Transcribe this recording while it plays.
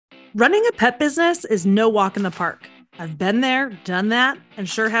Running a pet business is no walk in the park. I've been there, done that, and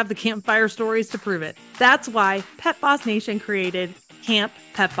sure have the campfire stories to prove it. That's why Pet Boss Nation created Camp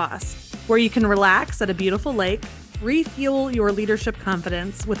Pet Boss, where you can relax at a beautiful lake, refuel your leadership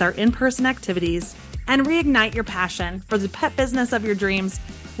confidence with our in-person activities, and reignite your passion for the pet business of your dreams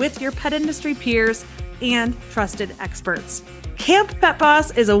with your pet industry peers and trusted experts. Camp Pet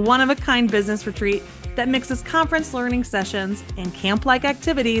Boss is a one-of-a-kind business retreat that mixes conference learning sessions and camp-like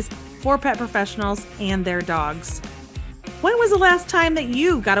activities for pet professionals and their dogs. When was the last time that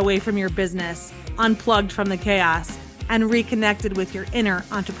you got away from your business, unplugged from the chaos, and reconnected with your inner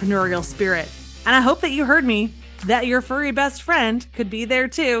entrepreneurial spirit? And I hope that you heard me, that your furry best friend could be there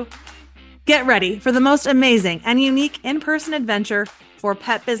too. Get ready for the most amazing and unique in-person adventure for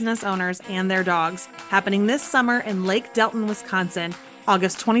pet business owners and their dogs, happening this summer in Lake Delton, Wisconsin,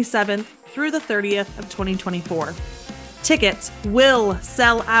 August 27th through the 30th of 2024. Tickets will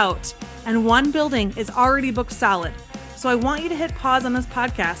sell out, and one building is already booked solid. So I want you to hit pause on this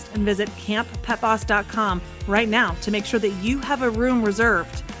podcast and visit camppetboss.com right now to make sure that you have a room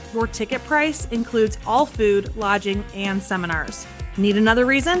reserved. Your ticket price includes all food, lodging, and seminars. Need another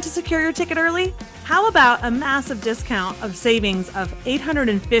reason to secure your ticket early? How about a massive discount of savings of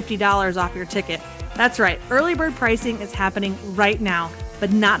 $850 off your ticket? That's right, early bird pricing is happening right now,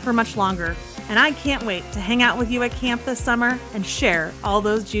 but not for much longer. And I can't wait to hang out with you at camp this summer and share all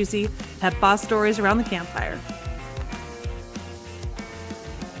those juicy Pet Boss stories around the campfire.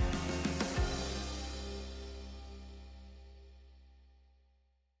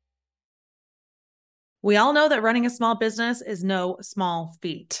 We all know that running a small business is no small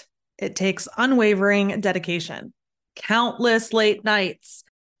feat. It takes unwavering dedication, countless late nights,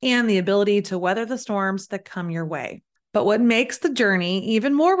 and the ability to weather the storms that come your way. But what makes the journey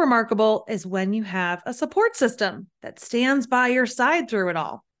even more remarkable is when you have a support system that stands by your side through it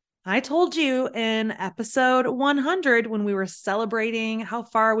all. I told you in episode 100, when we were celebrating how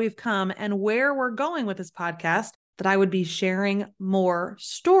far we've come and where we're going with this podcast, that I would be sharing more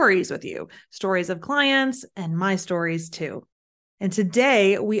stories with you, stories of clients and my stories too. And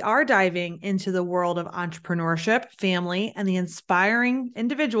today we are diving into the world of entrepreneurship, family, and the inspiring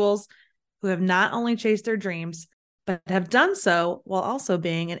individuals who have not only chased their dreams, but have done so while also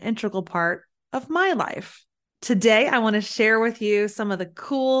being an integral part of my life. Today, I want to share with you some of the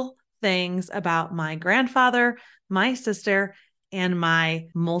cool things about my grandfather, my sister, and my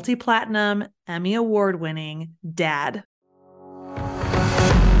multi-platinum Emmy award-winning dad.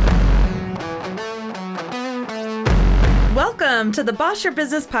 Welcome to the Boss Your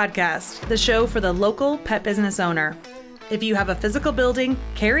Business podcast, the show for the local pet business owner. If you have a physical building,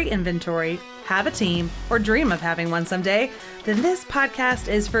 carry inventory, have a team, or dream of having one someday, then this podcast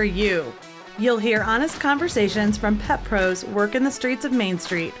is for you. You'll hear honest conversations from pet pros working the streets of Main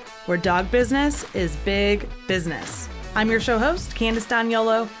Street, where dog business is big business. I'm your show host, Candace,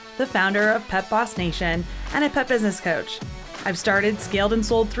 the founder of Pet Boss Nation and a pet business coach. I've started, scaled, and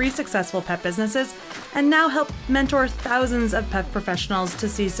sold 3 successful pet businesses and now help mentor thousands of pet professionals to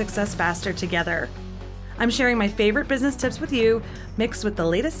see success faster together. I'm sharing my favorite business tips with you, mixed with the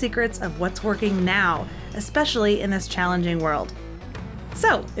latest secrets of what's working now, especially in this challenging world.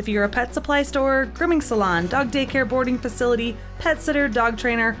 So, if you're a pet supply store, grooming salon, dog daycare boarding facility, pet sitter, dog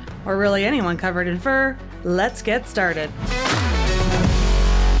trainer, or really anyone covered in fur, let's get started.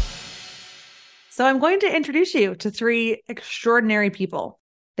 So I'm going to introduce you to 3 extraordinary people.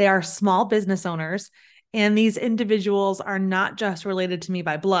 They are small business owners, and these individuals are not just related to me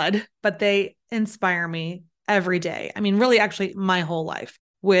by blood, but they inspire me every day. I mean, really, actually, my whole life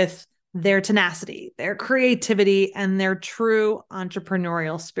with their tenacity, their creativity, and their true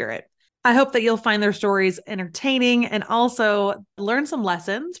entrepreneurial spirit. I hope that you'll find their stories entertaining and also learn some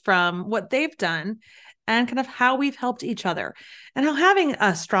lessons from what they've done and kind of how we've helped each other and how having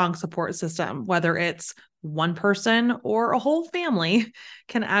a strong support system, whether it's one person or a whole family,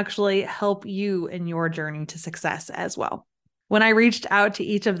 can actually help you in your journey to success as well. When I reached out to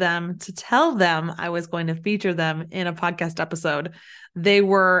each of them to tell them I was going to feature them in a podcast episode, they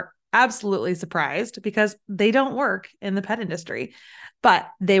were absolutely surprised because they don't work in the pet industry, but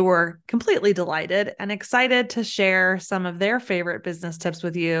they were completely delighted and excited to share some of their favorite business tips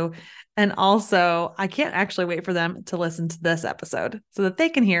with you. And also, I can't actually wait for them to listen to this episode so that they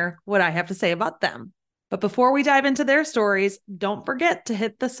can hear what I have to say about them. But before we dive into their stories, don't forget to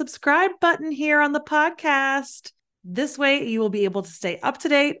hit the subscribe button here on the podcast. This way, you will be able to stay up to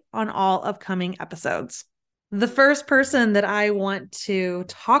date on all upcoming episodes. The first person that I want to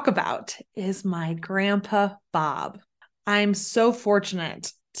talk about is my grandpa, Bob. I'm so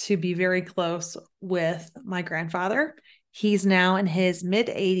fortunate to be very close with my grandfather. He's now in his mid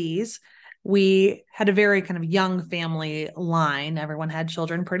 80s. We had a very kind of young family line. Everyone had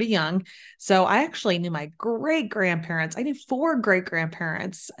children pretty young. So I actually knew my great grandparents. I knew 4 great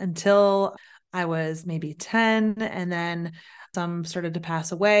grandparents until I was maybe 10. And then some started to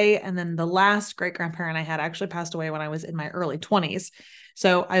pass away. And then the last great grandparent I had actually passed away when I was in my early 20s.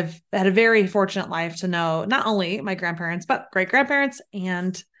 So I've had a very fortunate life to know not only my grandparents, but great grandparents.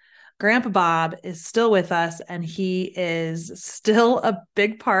 And Grandpa Bob is still with us, and he is still a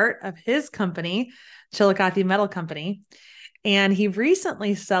big part of his company, Chillicothe Metal Company. And he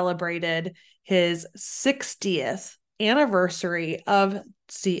recently celebrated his 60th anniversary of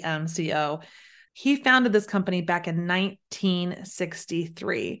CMCO. He founded this company back in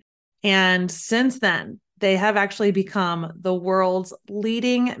 1963. And since then, they have actually become the world's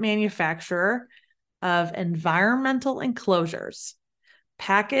leading manufacturer of environmental enclosures,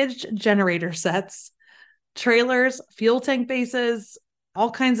 packaged generator sets, trailers, fuel tank bases,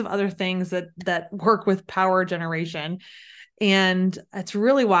 all kinds of other things that work with power generation. And it's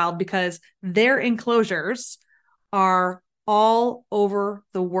really wild because their enclosures are all over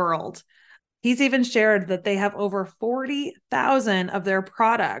the world. He's even shared that they have over 40,000 of their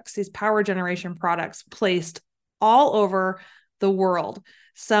products, these power generation products, placed all over the world.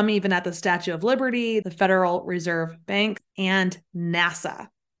 Some even at the Statue of Liberty, the Federal Reserve Bank, and NASA.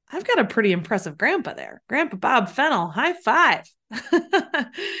 I've got a pretty impressive grandpa there. Grandpa Bob Fennell, high five.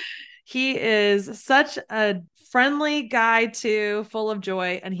 He is such a friendly guy too, full of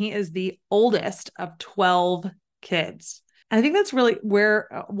joy, and he is the oldest of 12 kids. And I think that's really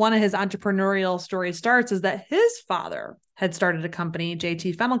where one of his entrepreneurial stories starts, is that his father had started a company,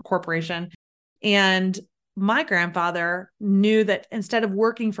 JT Fennell Corporation, and my grandfather knew that instead of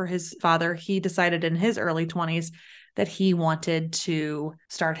working for his father, he decided in his early 20s that he wanted to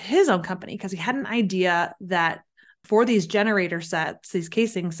start his own company because he had an idea that for these generator sets, these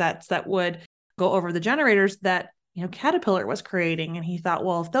casing sets that would go over the generators that, Caterpillar was creating. And he thought,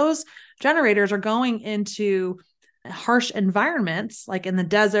 well, if those generators are going into harsh environments, like in the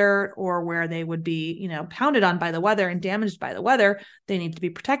desert or where they would be, pounded on by the weather and damaged by the weather, they need to be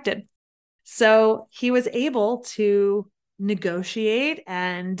protected. So he was able to negotiate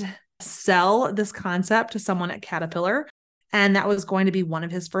and sell this concept to someone at Caterpillar. And that was going to be one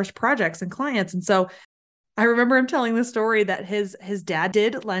of his first projects and clients. And so I remember him telling the story that his dad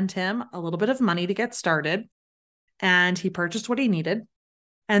did lend him a little bit of money to get started, and he purchased what he needed.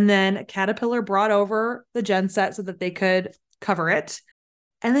 And then Caterpillar brought over the gen set so that they could cover it.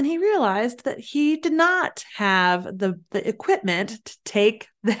 And then he realized that he did not have the equipment to take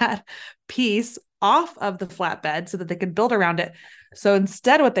that piece off of the flatbed so that they could build around it. So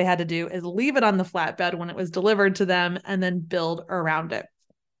instead, what they had to do is leave it on the flatbed when it was delivered to them and then build around it.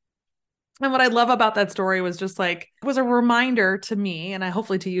 And what I love about that story was just like, it was a reminder to me, and I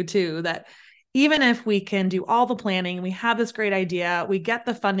hopefully to you too, that even if we can do all the planning, we have this great idea, we get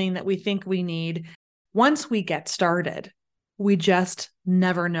the funding that we think we need, once we get started, we just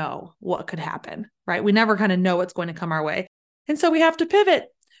never know what could happen, right? We never kind of know what's going to come our way. And so we have to pivot.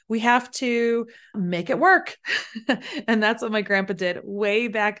 We have to make it work. And that's what my grandpa did way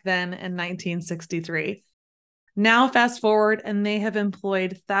back then in 1963. Now, fast forward, and they have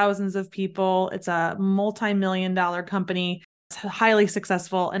employed thousands of people. It's a multi-million-dollar company. It's highly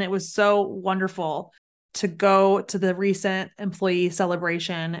successful. And it was so wonderful to go to the recent employee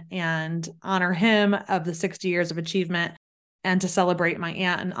celebration and honor him of the 60 years of achievement, and to celebrate my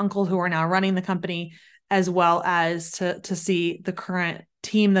aunt and uncle who are now running the company, as well as to see the current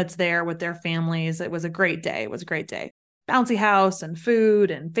team that's there with their families. It was a great day. It was a great day. Bouncy house and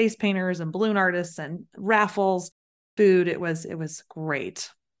food and face painters and balloon artists and raffles, food. It was great.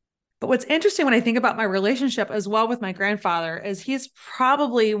 But what's interesting when I think about my relationship as well with my grandfather is he's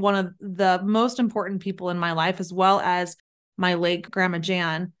probably one of the most important people in my life, as well as my late grandma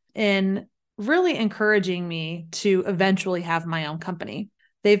Jan, in really encouraging me to eventually have my own company.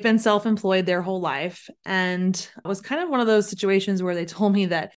 They've been self-employed their whole life. And it was kind of one of those situations where they told me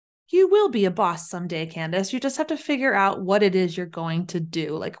that you will be a boss someday, Candace. You just have to figure out what it is you're going to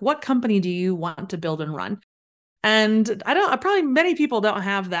do. Like, what company do you want to build and run? And probably many people don't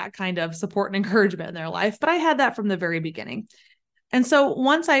have that kind of support and encouragement in their life, but I had that from the very beginning. And so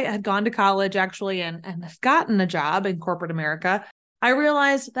once I had gone to college actually and gotten a job in corporate America, I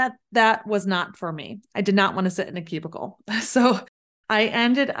realized that that was not for me. I did not want to sit in a cubicle. So I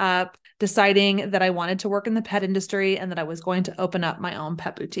ended up deciding that I wanted to work in the pet industry and that I was going to open up my own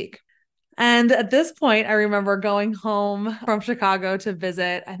pet boutique. And at this point, I remember going home from Chicago to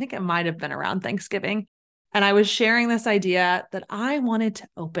visit. I think it might have been around Thanksgiving. And I was sharing this idea that I wanted to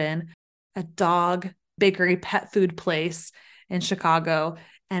open a dog bakery pet food place in Chicago.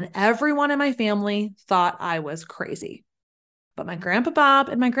 And everyone in my family thought I was crazy. But my Grandpa Bob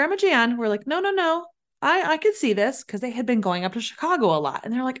and my Grandma Jan were like, no, no, no. I could see this, because they had been going up to Chicago a lot.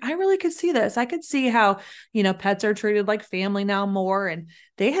 And they're like, I really could see this. I could see how, pets are treated like family now more. And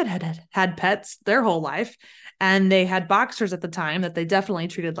they had pets their whole life. And they had boxers at the time that they definitely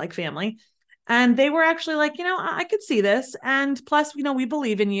treated like family. And they were actually like, I could see this. And plus, we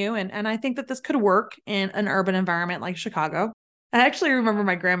believe in you. And I think that this could work in an urban environment like Chicago. I actually remember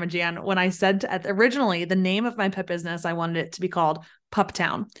my Grandma Jan when I said originally the name of my pet business, I wanted it to be called Pup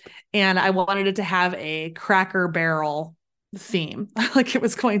Town. And I wanted it to have a Cracker Barrel theme. Like it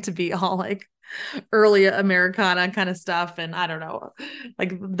was going to be all like early Americana kind of stuff. And I don't know,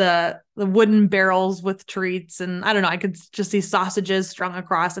 like the wooden barrels with treats. And I don't know, I could just see sausages strung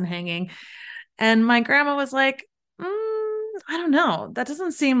across and hanging. And my grandma was like, I don't know. That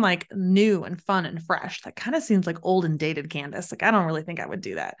doesn't seem like new and fun and fresh. That kind of seems like old and dated, Candace. Like, I don't really think I would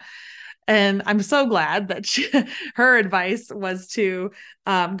do that. And I'm so glad that her advice was to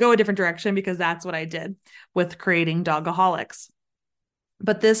go a different direction, because that's what I did with creating Dogaholics.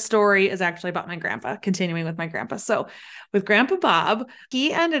 But this story is actually about my grandpa, continuing with my grandpa. So with Grandpa Bob,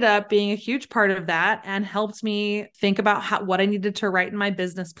 he ended up being a huge part of that and helped me think about what I needed to write in my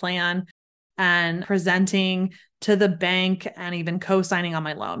business plan and presenting to the bank and even co-signing on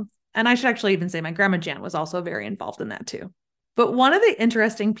my loan. And I should actually even say my Grandma Jan was also very involved in that too. But one of the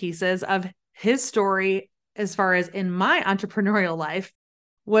interesting pieces of his story, as far as in my entrepreneurial life,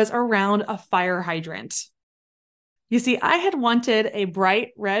 was around a fire hydrant. You see, I had wanted a bright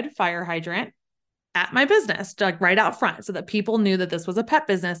red fire hydrant at my business, like right out front, so that people knew that this was a pet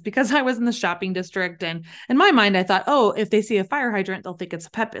business, because I was in the shopping district. And in my mind, I thought, oh, if they see a fire hydrant, they'll think it's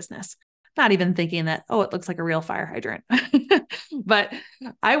a pet business. Not even thinking that, oh, it looks like a real fire hydrant. But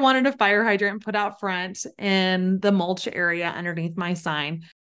I wanted a fire hydrant put out front in the mulch area underneath my sign.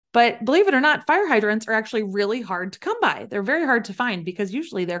 But believe it or not, fire hydrants are actually really hard to come by. They're very hard to find, because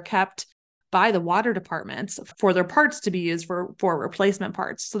usually they're kept by the water departments for their parts to be used for replacement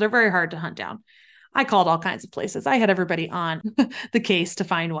parts. So they're very hard to hunt down. I called all kinds of places. I had everybody on the case to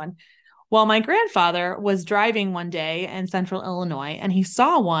find one. Well, my grandfather was driving one day in central Illinois, and he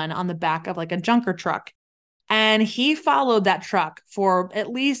saw one on the back of like a junker truck. And he followed that truck for at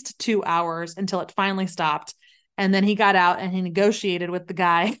least 2 hours until it finally stopped. And then he got out and he negotiated with the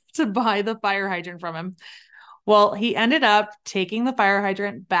guy to buy the fire hydrant from him. Well, he ended up taking the fire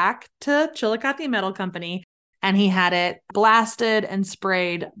hydrant back to Chillicothe Metal Company, and he had it blasted and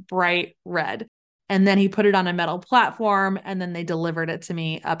sprayed bright red. And then he put it on a metal platform, and then they delivered it to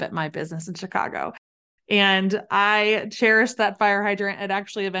me up at my business in Chicago. And I cherished that fire hydrant. It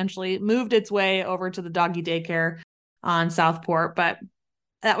actually eventually moved its way over to the doggy daycare on Southport, but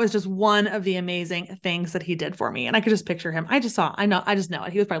that was just one of the amazing things that he did for me. And I could just picture him. I just know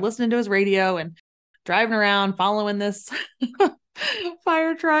it. He was probably listening to his radio and driving around, following this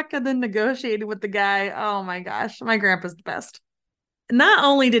fire truck, and then negotiating with the guy. Oh my gosh, my grandpa's the best. Not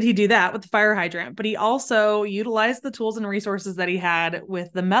only did he do that with the fire hydrant, but he also utilized the tools and resources that he had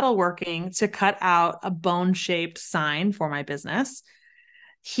with the metalworking to cut out a bone-shaped sign for my business.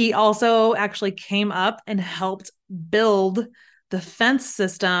 He also actually came up and helped build the fence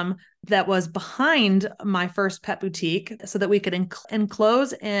system that was behind my first pet boutique, so that we could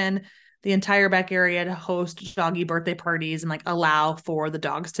enclose in the entire back area to host doggy birthday parties and like allow for the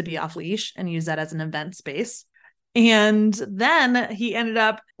dogs to be off leash and use that as an event space. And then he ended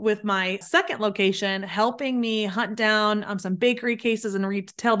up with my second location, helping me hunt down some bakery cases and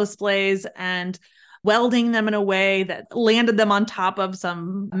retail displays and welding them in a way that landed them on top of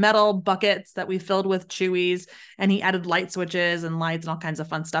some metal buckets that we filled with Chewies. And he added light switches and lights and all kinds of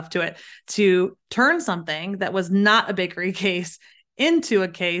fun stuff to it to turn something that was not a bakery case into a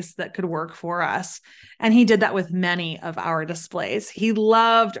case that could work for us. And he did that with many of our displays. He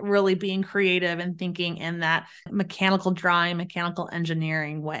loved really being creative and thinking in that mechanical drawing, mechanical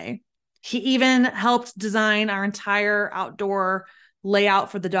engineering way. He even helped design our entire outdoor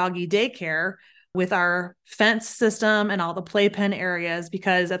layout for the doggy daycare with our fence system and all the playpen areas,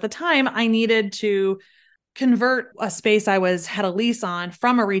 because at the time I needed to convert a space I had a lease on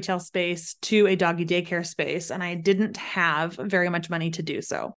from a retail space to a doggy daycare space. And I didn't have very much money to do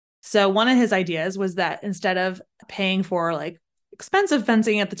so. So one of his ideas was that instead of paying for like expensive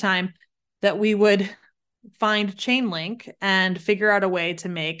fencing at the time, that we would find chain link and figure out a way to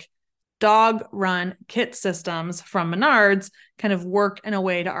make dog run kit systems from Menards kind of work in a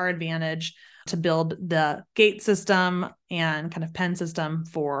way to our advantage to build the gate system and kind of pen system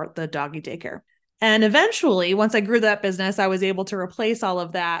for the doggy daycare. And eventually, once I grew that business, I was able to replace all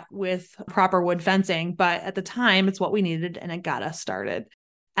of that with proper wood fencing. But at the time, it's what we needed and it got us started.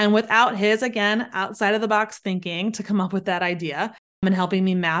 And without his, again, outside of the box thinking to come up with that idea and helping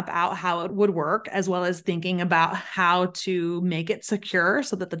me map out how it would work, as well as thinking about how to make it secure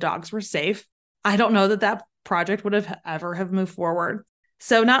so that the dogs were safe, I don't know that that project would have ever have moved forward.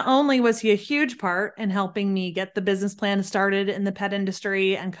 So not only was he a huge part in helping me get the business plan started in the pet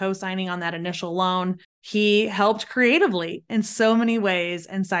industry and co-signing on that initial loan, he helped creatively in so many ways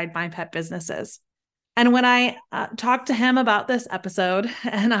inside my pet businesses. And when I talk to him about this episode,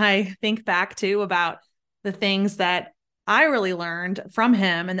 and I think back to about the things that I really learned from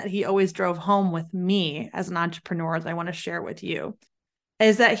him and that he always drove home with me as an entrepreneur, that I want to share with you,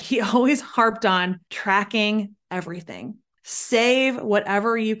 is that he always harped on tracking everything. Save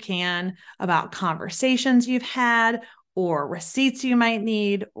whatever you can about conversations you've had or receipts you might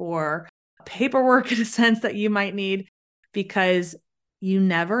need or paperwork in a sense that you might need, because you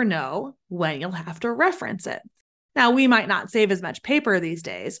never know when you'll have to reference it. Now, we might not save as much paper these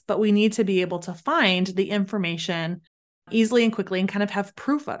days, but we need to be able to find the information easily and quickly and kind of have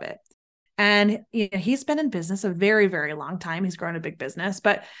proof of it. And he's been in business a very, very long time. He's grown a big business.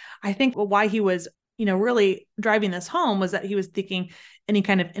 But I think why he was really driving this home was that he was thinking any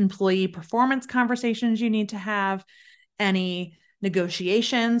kind of employee performance conversations you need to have, any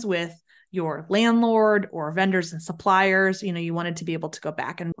negotiations with your landlord or vendors and suppliers. You wanted to be able to go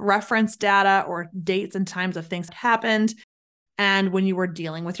back and reference data or dates and times of things that happened. And when you were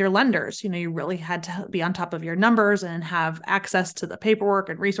dealing with your lenders, you really had to be on top of your numbers and have access to the paperwork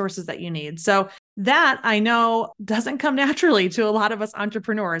and resources that you need. So that I know doesn't come naturally to a lot of us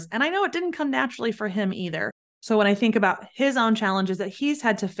entrepreneurs. And I know it didn't come naturally for him either. So when I think about his own challenges that he's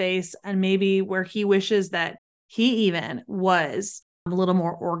had to face and maybe where he wishes that he even was a little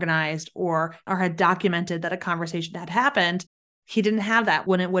more organized or had documented that a conversation had happened, he didn't have that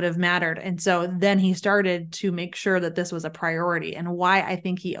when it would have mattered. And so then he started to make sure that this was a priority, and why I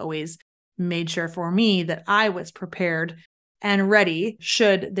think he always made sure for me that I was prepared and ready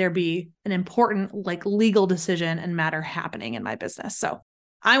should there be an important legal decision and matter happening in my business. So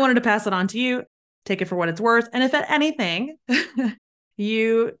I wanted to pass it on to you. Take it for what it's worth. And if at anything,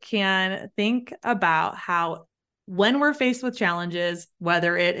 you can think about how when we're faced with challenges,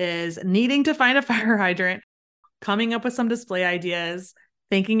 whether it is needing to find a fire hydrant, coming up with some display ideas,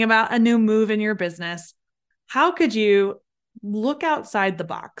 thinking about a new move in your business, how could you look outside the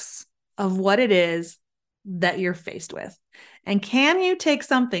box of what it is that you're faced with? And can you take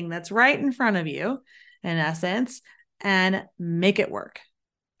something that's right in front of you, in essence, and make it work?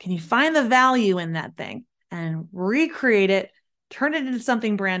 Can you find the value in that thing and recreate it, turn it into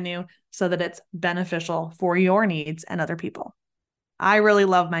something brand new so that it's beneficial for your needs and other people? I really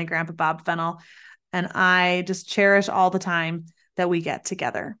love my Grandpa Bob Fennel, and I just cherish all the time that we get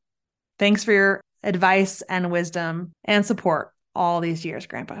together. Thanks for your advice and wisdom and support all these years,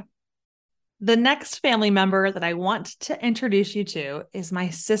 Grandpa. The next family member that I want to introduce you to is my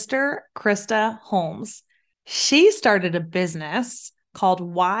sister, Krista Holmes. She started a business called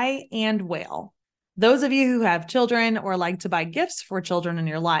Why and Whale. Those of you who have children or like to buy gifts for children in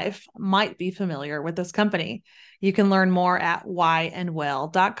your life might be familiar with this company. You can learn more at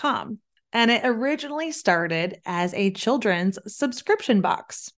whyandwhale.com. And it originally started as a children's subscription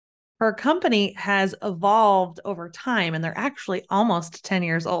box. Her company has evolved over time, and they're actually almost 10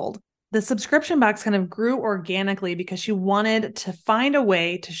 years old. The subscription box kind of grew organically because she wanted to find a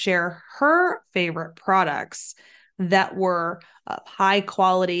way to share her favorite products that were high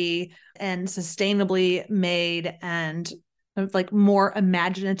quality and sustainably made and more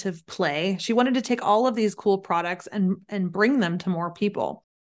imaginative play. She wanted to take all of these cool products and bring them to more people.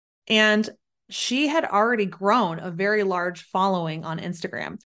 And she had already grown a very large following on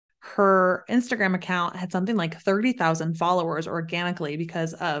Instagram. Her Instagram account had something like 30,000 followers organically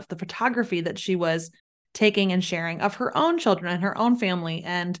because of the photography that she was taking and sharing of her own children and her own family.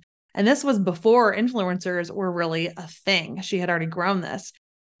 And this was before influencers were really a thing. She had already grown this.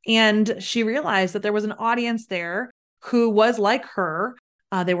 And she realized that there was an audience there who was like her.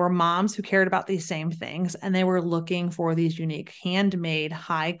 They were moms who cared about these same things, and they were looking for these unique, handmade,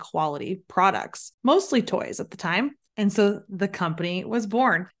 high quality products, mostly toys at the time. And so the company was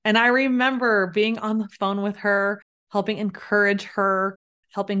born. And I remember being on the phone with her, helping encourage her,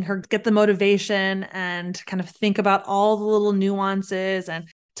 helping her get the motivation and kind of think about all the little nuances and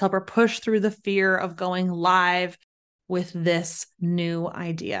to help her push through the fear of going live with this new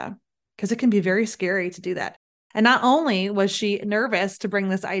idea, because it can be very scary to do that. And not only was she nervous to bring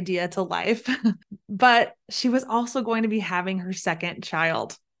this idea to life, but she was also going to be having her second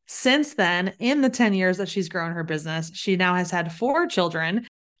child. Since then, in the 10 years that she's grown her business, she now has had 4 children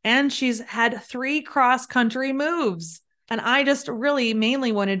and she's had 3 cross-country moves. And I just really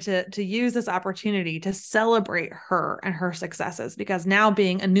mainly wanted to use this opportunity to celebrate her and her successes, because now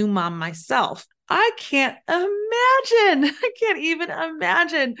being a new mom myself, I can't even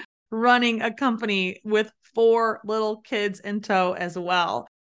imagine running a company with 4 little kids in tow as well,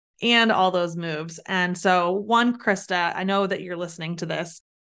 and all those moves. And so Krista, I know that you're listening to this.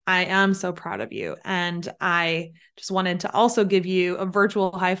 I am so proud of you. And I just wanted to also give you a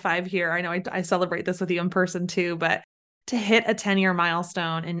virtual high five here. I know I celebrate this with you in person too, but to hit a 10-year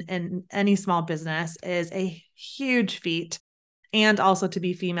milestone in any small business is a huge feat. And also to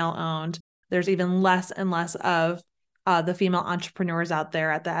be female owned. There's even less and less of the female entrepreneurs out there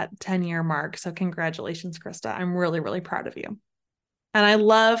at that 10-year mark. So congratulations, Krista. I'm really, really proud of you. And I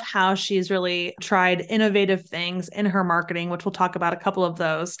love how she's really tried innovative things in her marketing, which we'll talk about a couple of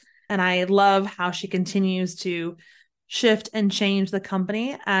those. And I love how she continues to shift and change the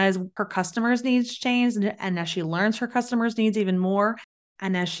company as her customers' needs change, and as she learns her customers' needs even more,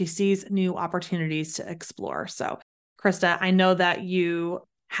 and as she sees new opportunities to explore. So, Krista, I know that you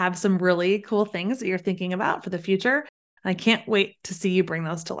have some really cool things that you're thinking about for the future. And I can't wait to see you bring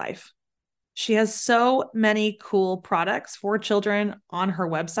those to life. She has so many cool products for children on her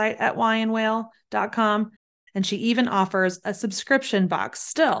website at wyandwhale.com. And she even offers a subscription box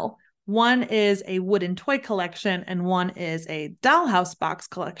still. One is a wooden toy collection and one is a dollhouse box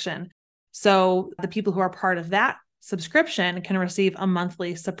collection. So the people who are part of that subscription can receive a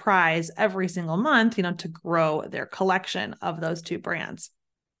monthly surprise every single month, to grow their collection of those 2 brands.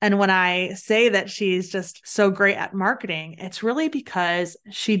 And when I say that she's just so great at marketing, it's really because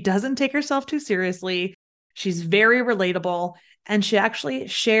she doesn't take herself too seriously. She's very relatable, and she actually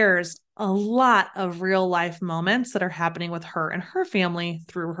shares a lot of real life moments that are happening with her and her family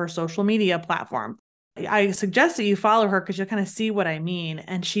through her social media platform. I suggest that you follow her because you'll kind of see what I mean.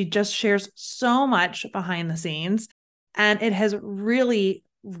 And she just shares so much behind the scenes, and it has really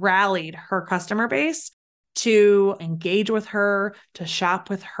rallied her customer base to engage with her, to shop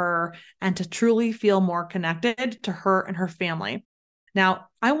with her, and to truly feel more connected to her and her family. Now,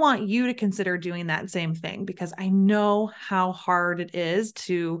 I want you to consider doing that same thing, because I know how hard it is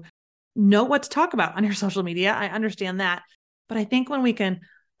to know what to talk about on your social media. I understand that. But I think when we can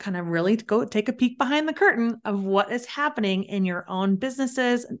kind of really go take a peek behind the curtain of what is happening in your own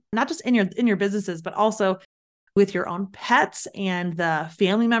businesses, not just in your businesses, but also with your own pets and the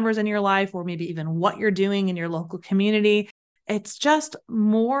family members in your life, or maybe even what you're doing in your local community. It's just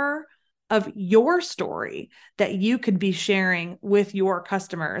more of your story that you could be sharing with your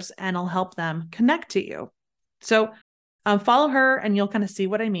customers, and it'll help them connect to you. So follow her and you'll kind of see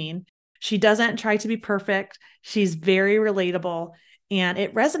what I mean. She doesn't try to be perfect. She's very relatable, and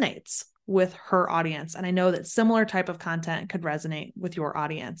it resonates with her audience. And I know that similar type of content could resonate with your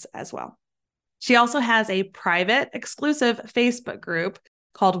audience as well. She also has a private, exclusive Facebook group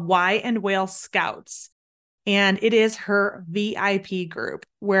called Y and Whale Scouts. And it is her VIP group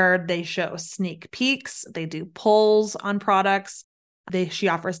where they show sneak peeks, they do polls on products, she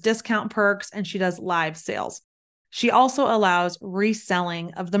offers discount perks, and she does live sales. She also allows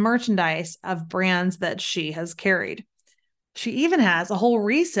reselling of the merchandise of brands that she has carried. She even has a whole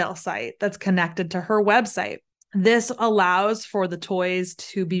resale site that's connected to her website. This allows for the toys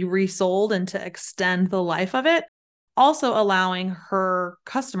to be resold and to extend the life of it, also allowing her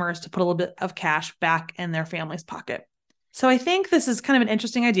customers to put a little bit of cash back in their family's pocket. So I think this is kind of an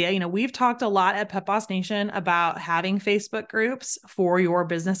interesting idea. We've talked a lot at Pet Boss Nation about having Facebook groups for your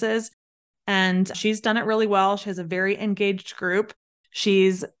businesses, and she's done it really well. She has a very engaged group.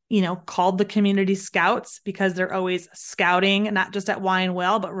 She's, called the community scouts because they're always scouting, not just at Y and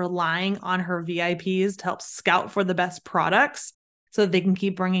Whale, but relying on her VIPs to help scout for the best products so that they can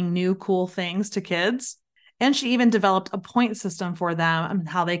keep bringing new cool things to kids. And she even developed a point system for them and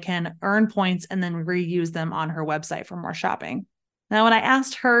how they can earn points and then reuse them on her website for more shopping. Now, when I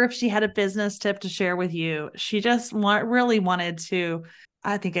asked her if she had a business tip to share with you, she just really wanted to,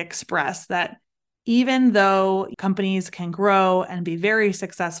 I think, express that even though companies can grow and be very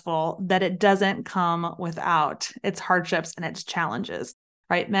successful, that it doesn't come without its hardships and its challenges,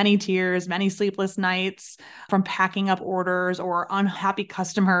 right? Many tears, many sleepless nights from packing up orders or unhappy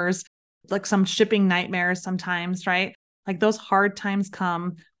customers, like some shipping nightmares sometimes, right? Like those hard times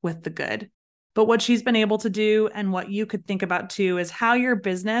come with the good. But what she's been able to do, and what you could think about too, is how your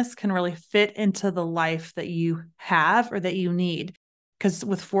business can really fit into the life that you have or that you need. Because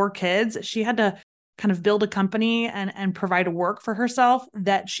with 4 kids, she had to kind of build a company and provide work for herself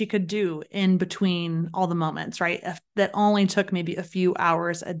that she could do in between all the moments, right? That only took maybe a few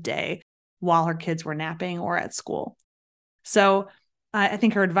hours a day while her kids were napping or at school. So I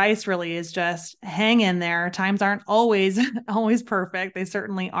think her advice really is just hang in there. Times aren't always perfect. They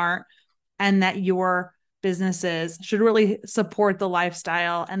certainly aren't. And that your businesses should really support the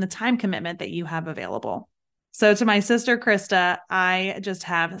lifestyle and the time commitment that you have available. So to my sister, Krista, I just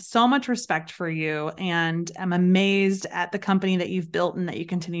have so much respect for you and am amazed at the company that you've built and that you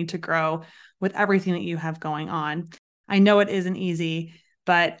continue to grow with everything that you have going on. I know it isn't easy,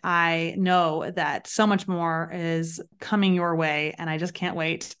 but I know that so much more is coming your way, and I just can't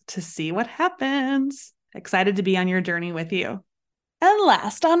wait to see what happens. Excited to be on your journey with you. And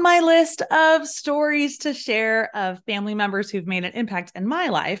last on my list of stories to share of family members who've made an impact in my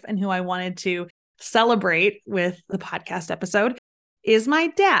life and who I wanted to celebrate with the podcast episode is my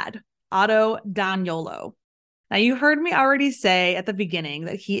dad, Otto Daniolo. Now, you heard me already say at the beginning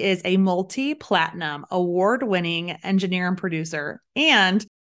that he is a multi-platinum award-winning engineer and producer and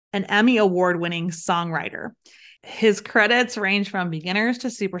an Emmy award-winning songwriter. His credits range from beginners to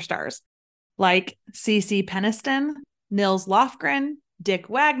superstars like CeCe Peniston, Nils Lofgren, Dick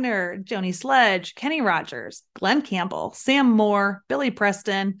Wagner, Joni Sledge, Kenny Rogers, Glenn Campbell, Sam Moore, Billy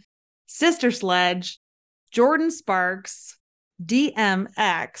Preston, Sister Sledge, Jordan Sparks,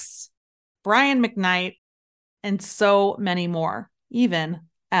 DMX, Brian McKnight, and so many more, even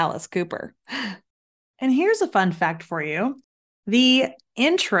Alice Cooper. And here's a fun fact for you. The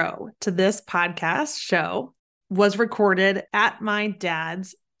intro to this podcast show was recorded at my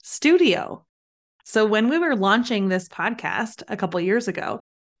dad's studio. So when we were launching this podcast a couple years ago,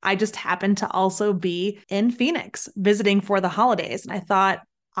 I just happened to also be in Phoenix visiting for the holidays. And I thought,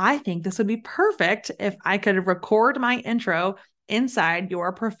 I think this would be perfect if I could record my intro inside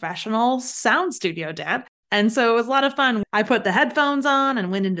your professional sound studio, Dad. And so it was a lot of fun. I put the headphones on and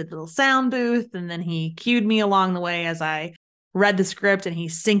went into the little sound booth, and then he cued me along the way as I read the script, and he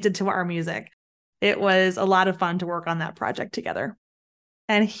synced it to our music. It was a lot of fun to work on that project together.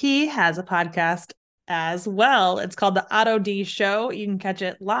 And he has a podcast as well. It's called The Otto D Show. You can catch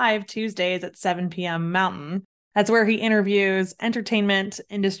it live Tuesdays at 7 p.m. Mountain. That's where he interviews entertainment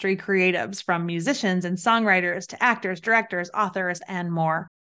industry creatives, from musicians and songwriters to actors, directors, authors, and more.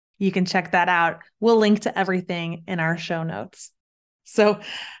 You can check that out. We'll link to everything in our show notes. So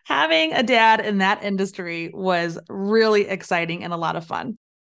having a dad in that industry was really exciting and a lot of fun.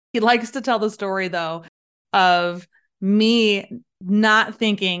 He likes to tell the story, though, of me not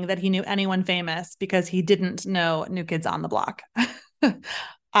thinking that he knew anyone famous because he didn't know New Kids on the Block.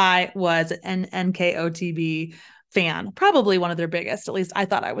 I was an NKOTB fan, probably one of their biggest. At least I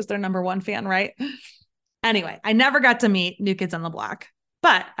thought I was their number one fan, right? Anyway, I never got to meet New Kids on the Block,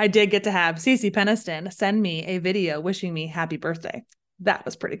 but I did get to have CeCe Peniston send me a video wishing me happy birthday. That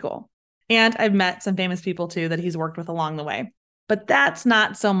was pretty cool. And I've met some famous people too that he's worked with along the way. But that's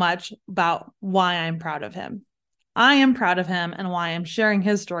not so much about why I'm proud of him. I am proud of him, and why I'm sharing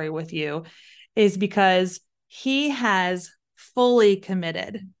his story with you is because he has fully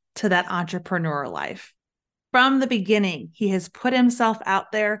committed to that entrepreneurial life. From the beginning, he has put himself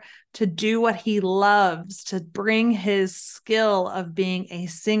out there to do what he loves, to bring his skill of being a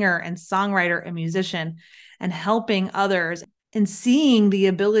singer and songwriter and musician and helping others and seeing the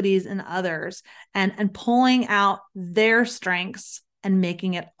abilities in others and pulling out their strengths and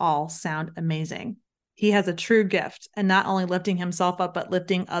making it all sound amazing. He has a true gift, and not only lifting himself up, but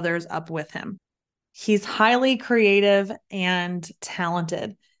lifting others up with him. He's highly creative and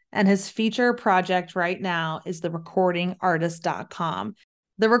talented, and his feature project right now is therecordingartist.com.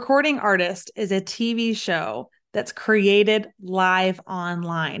 The Recording Artist is a TV show that's created live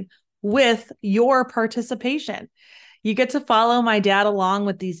online with your participation. You get to follow my dad along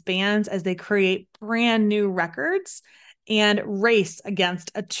with these bands as they create brand new records and race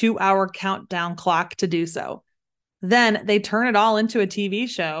against a 2-hour countdown clock to do so. Then they turn it all into a TV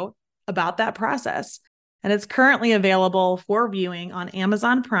show about that process. And it's currently available for viewing on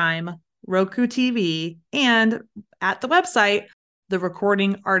Amazon Prime, Roku TV, and at the website,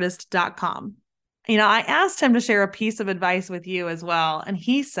 therecordingartist.com. I asked him to share a piece of advice with you as well. And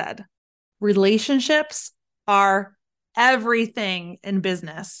he said, relationships are everything in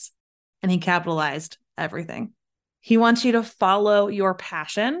business. And he capitalized everything. He wants you to follow your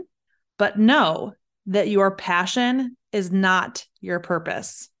passion, but know that your passion is not your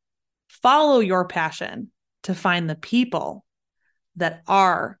purpose. Follow your passion to find the people that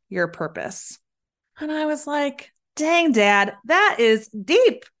are your purpose. And I was like, dang, Dad, that is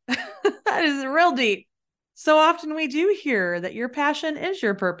deep. That is real deep. So often we do hear that your passion is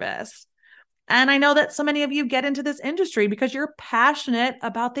your purpose. And I know that so many of you get into this industry because you're passionate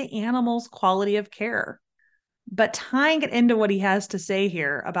about the animal's quality of care. But tying it into what he has to say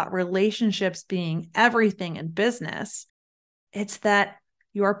here about relationships being everything in business, it's that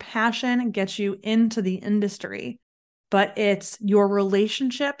your passion gets you into the industry, but it's your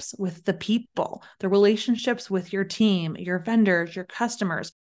relationships with the people, the relationships with your team, your vendors, your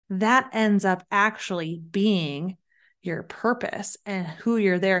customers, that ends up actually being your purpose and who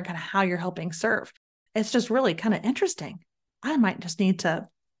you're there and kind of how you're helping serve. It's just really kind of interesting. I might just need to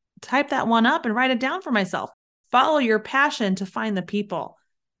type that one up and write it down for myself. Follow your passion to find the people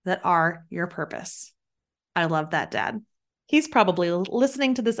that are your purpose. I love that, Dad. He's probably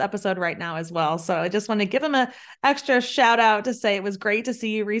listening to this episode right now as well. So I just want to give him an extra shout out to say it was great to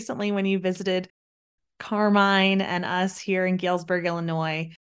see you recently when you visited Carmine and us here in Galesburg,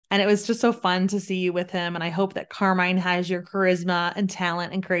 Illinois. And it was just so fun to see you with him. And I hope that Carmine has your charisma and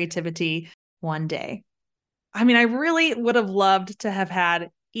talent and creativity one day. I mean, I really would have loved to have had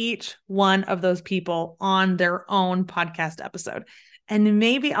each one of those people on their own podcast episode. And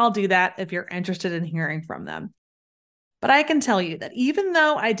maybe I'll do that if you're interested in hearing from them. But I can tell you that even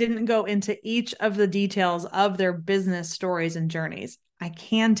though I didn't go into each of the details of their business stories and journeys, I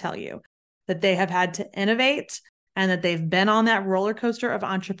can tell you that they have had to innovate and that they've been on that roller coaster of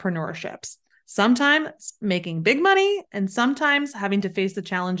entrepreneurships, sometimes making big money and sometimes having to face the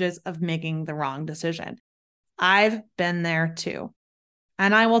challenges of making the wrong decision. I've been there too.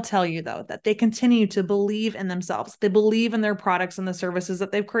 And I will tell you, though, that they continue to believe in themselves. They believe in their products and the services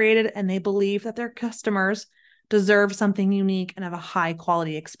that they've created, and they believe that their customers deserve something unique and have a high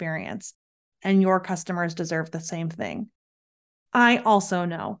quality experience. And your customers deserve the same thing. I also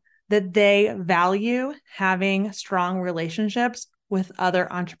know that they value having strong relationships with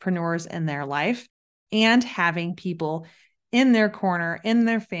other entrepreneurs in their life and having people in their corner, in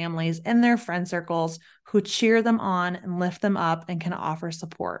their families, in their friend circles who cheer them on and lift them up and can offer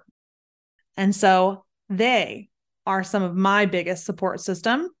support. And so they are some of my biggest support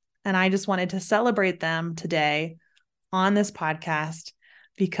system. And I just wanted to celebrate them today on this podcast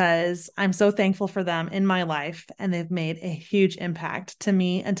because I'm so thankful for them in my life, and they've made a huge impact to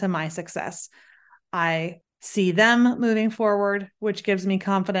me and to my success. I see them moving forward, which gives me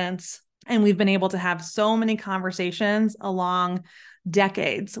confidence. And we've been able to have so many conversations along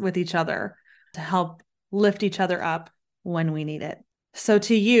decades with each other to help lift each other up when we need it. So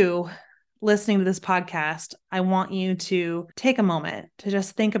to you listening to this podcast, I want you to take a moment to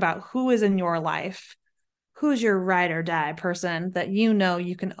just think about who is in your life. Who's your ride or die person that you know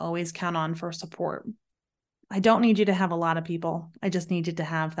you can always count on for support? I don't need you to have a lot of people. I just need you to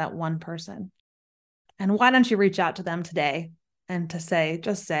have that one person. And why don't you reach out to them today and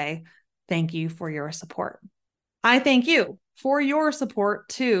just say, thank you for your support. I thank you for your support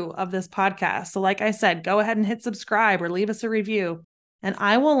too of this podcast. So like I said, go ahead and hit subscribe or leave us a review. And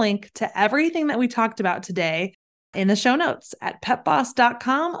I will link to everything that we talked about today in the show notes at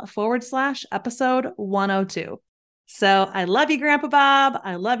petboss.com/episode 102. So I love you, Grandpa Bob.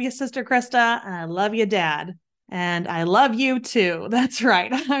 I love you, Sister Krista. And I love you, Dad. And I love you too. That's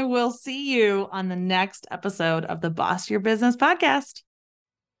right. I will see you on the next episode of the Boss Your Business podcast.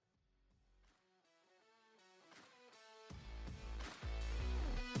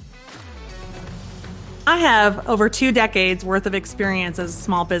 I have over 2 decades worth of experience as a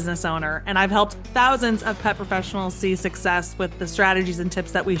small business owner, and I've helped thousands of pet professionals see success with the strategies and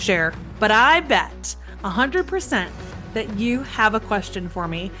tips that we share. But I bet 100% that you have a question for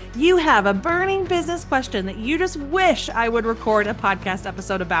me. You have a burning business question that you just wish I would record a podcast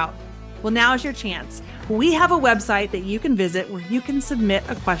episode about. Well, now is your chance. We have a website that you can visit where you can submit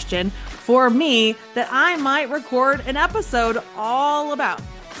a question for me that I might record an episode all about.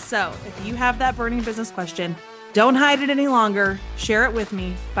 So if you have that burning business question, don't hide it any longer. Share it with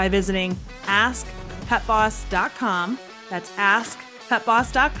me by visiting askpetboss.com. That's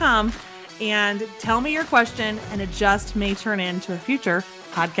askpetboss.com, and tell me your question, and it just may turn into a future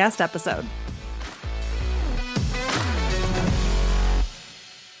podcast episode.